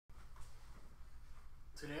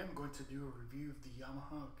Today I'm going to do a review of the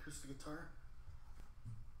Yamaha acoustic guitar.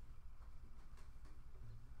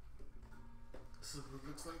 This is what it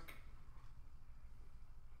looks like.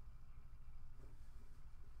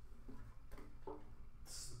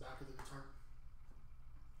 This is the back of the guitar.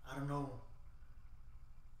 I don't know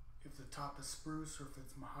if the top is spruce or if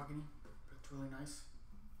it's mahogany, but it's really nice.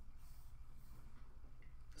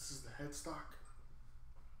 This is the headstock.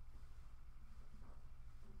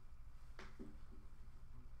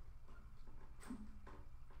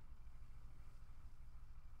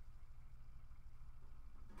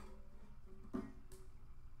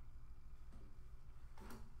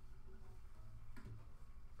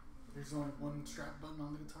 There's only one strap button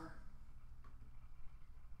on the guitar.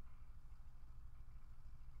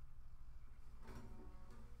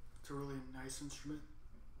 It's a really nice instrument.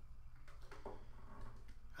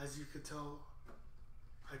 As you could tell,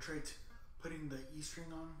 I tried putting the E string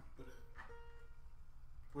on, but it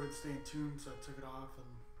wouldn't stay in tune, so I took it off,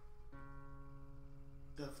 and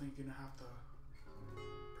definitely gonna have to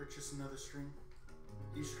purchase another string,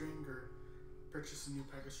 E string, or purchase a new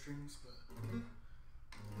pack of strings. But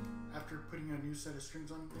after putting a new set of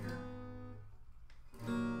strings on there,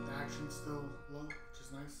 the action's still low, which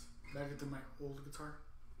is nice. Better than my old guitar.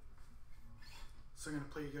 So I'm gonna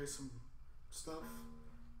play you guys some stuff,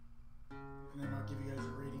 and then I'll give you guys a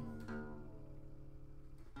rating.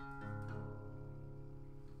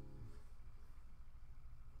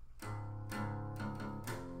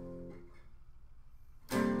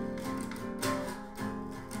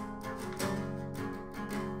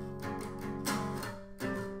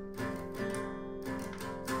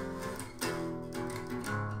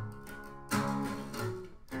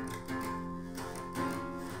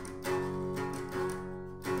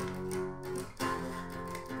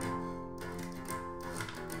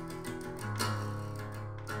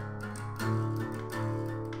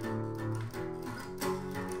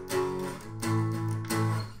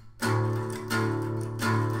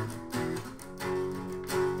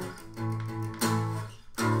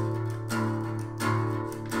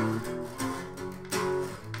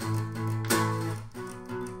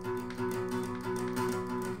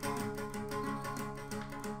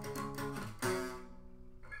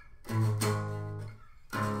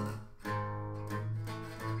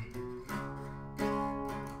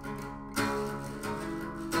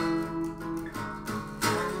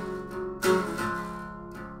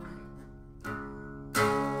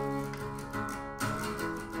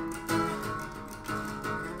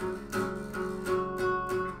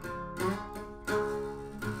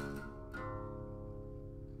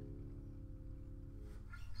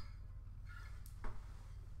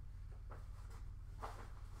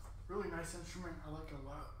 Really nice instrument. I like it a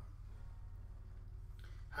lot.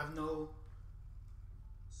 I have no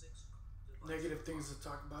negative things to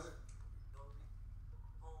talk about it.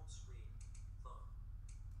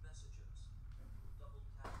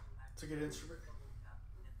 It's a good instrument.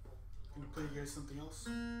 I'm gonna play you guys something else.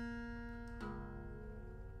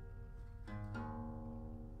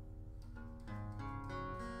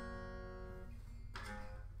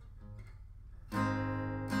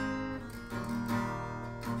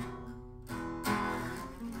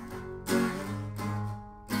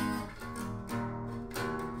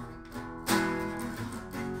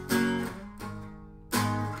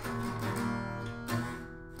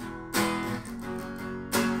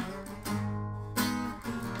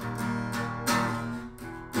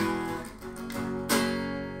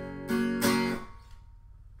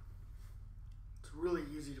 Really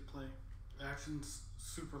easy to play. The action's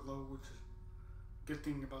super low, which is a good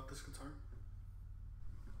thing about this guitar.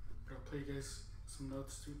 But I'll play you guys some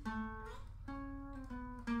notes too.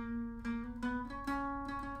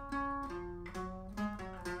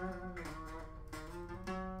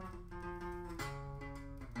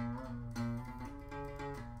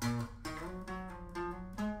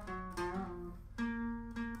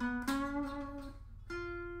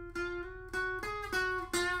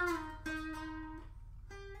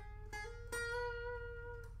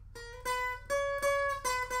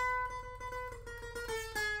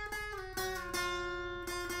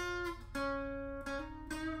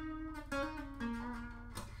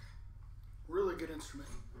 Really good instrument.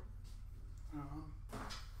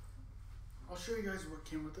 I'll show you guys what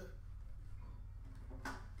came with it.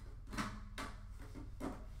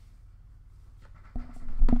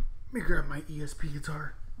 Let me grab my ESP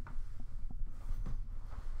guitar.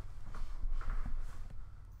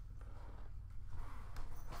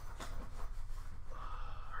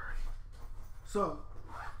 So,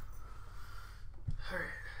 alright,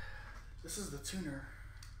 this is the tuner.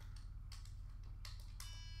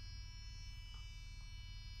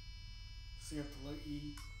 So you have the low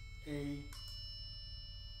E, A,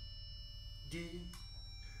 D,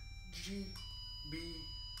 G, B,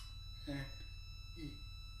 and E.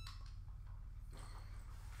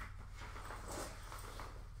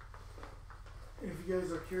 If you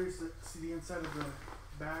guys are curious to see the inside of the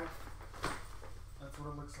bag, that's what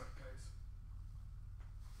it looks like,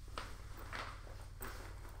 guys.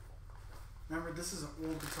 Remember, this is an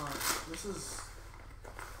old guitar. This is...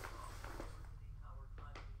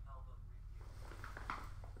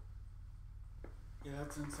 yeah,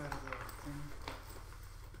 that's inside of the thing.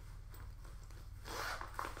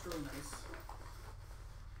 It's really nice.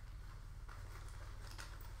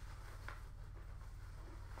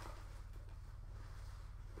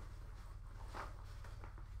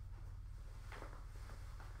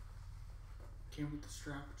 Came with the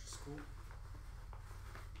strap, which is cool.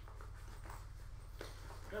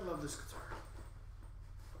 I love this guitar.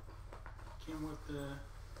 Came with the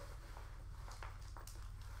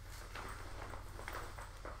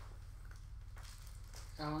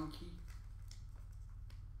Allen key.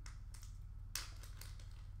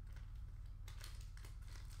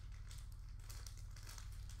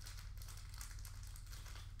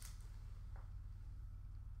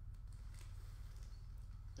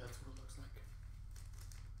 That's what it looks like.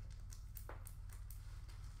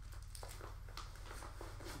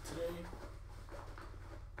 Today,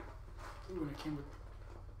 ooh, and it came with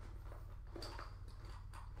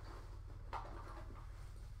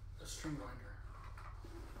a string binder.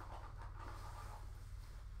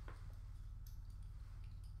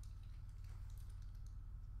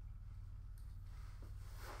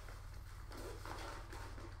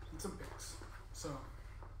 And some picks. So,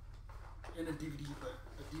 and a DVD, but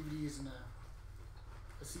the DVD is in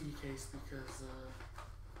a CD case because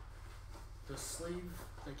the sleeve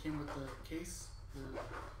that came with the case, the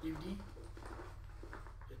DVD,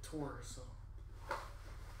 it tore, so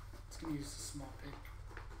it's gonna use a small pick.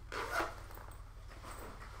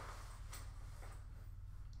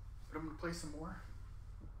 But I'm gonna play some more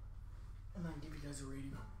and then give you guys a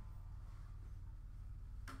rating.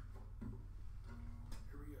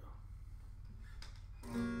 Here we go.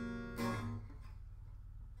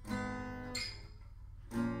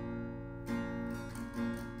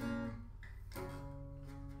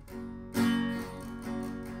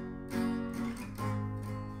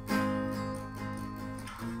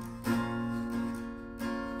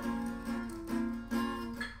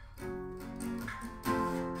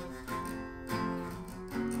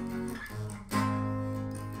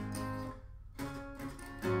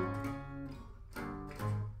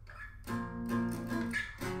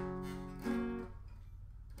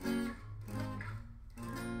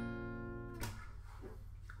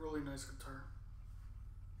 Really nice guitar.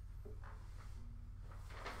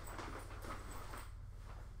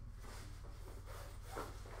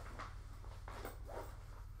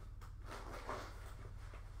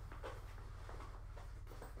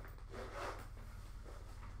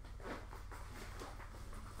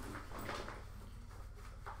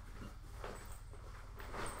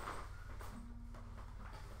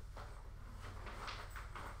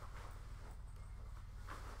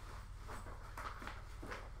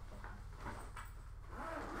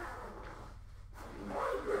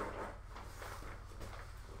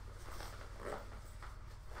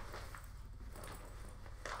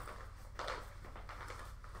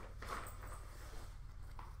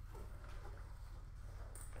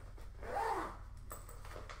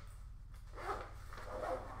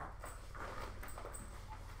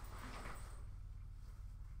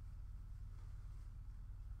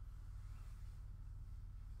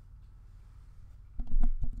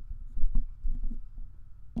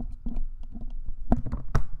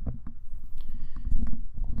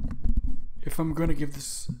 If I'm going to give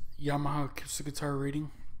this Yamaha Acoustic guitar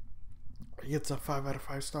rating, it's a 5 out of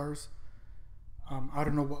 5 stars. I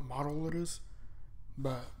don't know what model it is,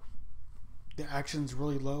 but the action's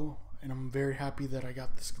really low, and I'm very happy that I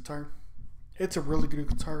got this guitar. It's a really good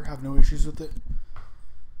guitar, I have no issues with it.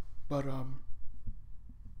 But I'm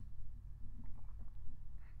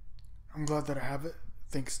glad that I have it,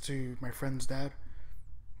 thanks to my friend's dad.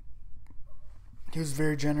 He was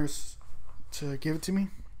very generous to give it to me,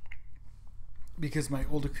 because my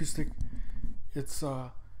old acoustic, it's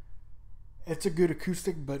a good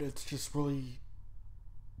acoustic, but it's just really,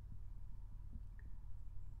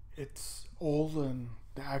 it's old and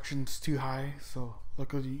the action's too high. So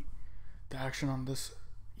luckily the action on this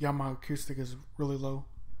Yamaha Acoustic is really low.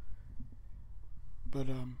 But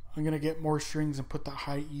I'm gonna get more strings and put that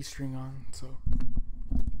high E string on, so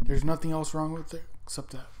there's nothing else wrong with it except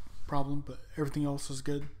that problem, but everything else is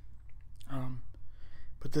good.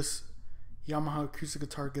 But this Yamaha Acoustic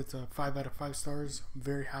guitar gets a 5 out of 5 stars. I'm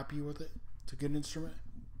very happy with it. It's a good instrument.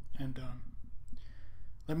 And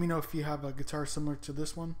let me know if you have a guitar similar to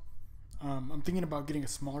this one. I'm thinking about getting a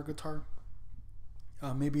smaller guitar.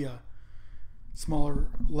 Maybe a smaller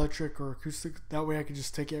electric or acoustic. That way I can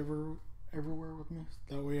just take it everywhere with me.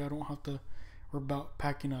 That way I don't have to worry about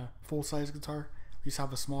packing a full-size guitar. At least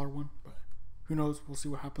have a smaller one. But who knows? We'll see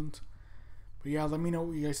what happens. But yeah, let me know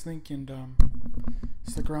what you guys think, and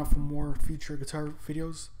stick around for more future guitar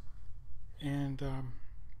videos. And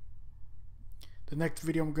the next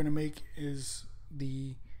video I'm going to make is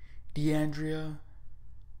the D'Andrea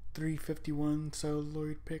 351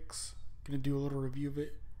 celluloid picks. Going to do a little review of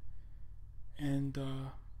it. And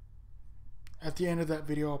at the end of that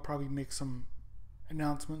video, I'll probably make some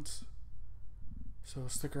announcements. So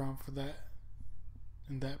stick around for that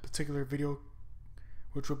in that particular video,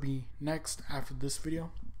 which will be next after this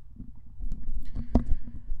video.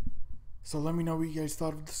 So let me know what you guys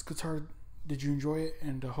thought of this guitar. Did you enjoy it?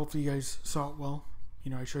 And hopefully you guys saw it well.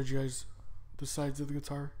 You know, I showed you guys the sides of the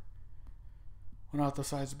guitar. Well, not the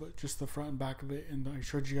sides, but just the front and back of it. And I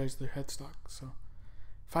showed you guys the headstock. So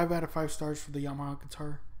 5 out of 5 stars for the Yamaha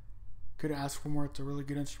guitar. Couldn't ask for more. It's a really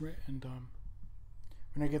good instrument. And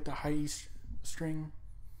when I get the high E string,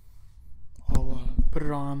 I'll put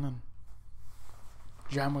it on and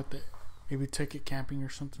jam with it. Maybe take it camping or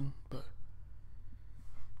something. But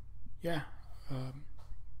yeah,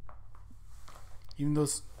 even though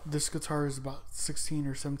this guitar is about 16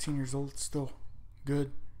 or 17 years old, it's still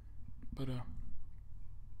good. But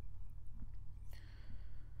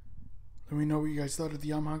let me know what you guys thought of the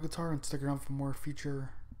Yamaha guitar, and stick around for more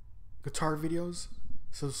future guitar videos.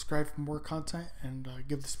 Subscribe for more content, and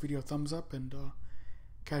give this video a thumbs up, and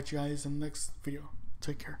catch you guys in the next video.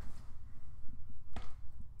 Take care.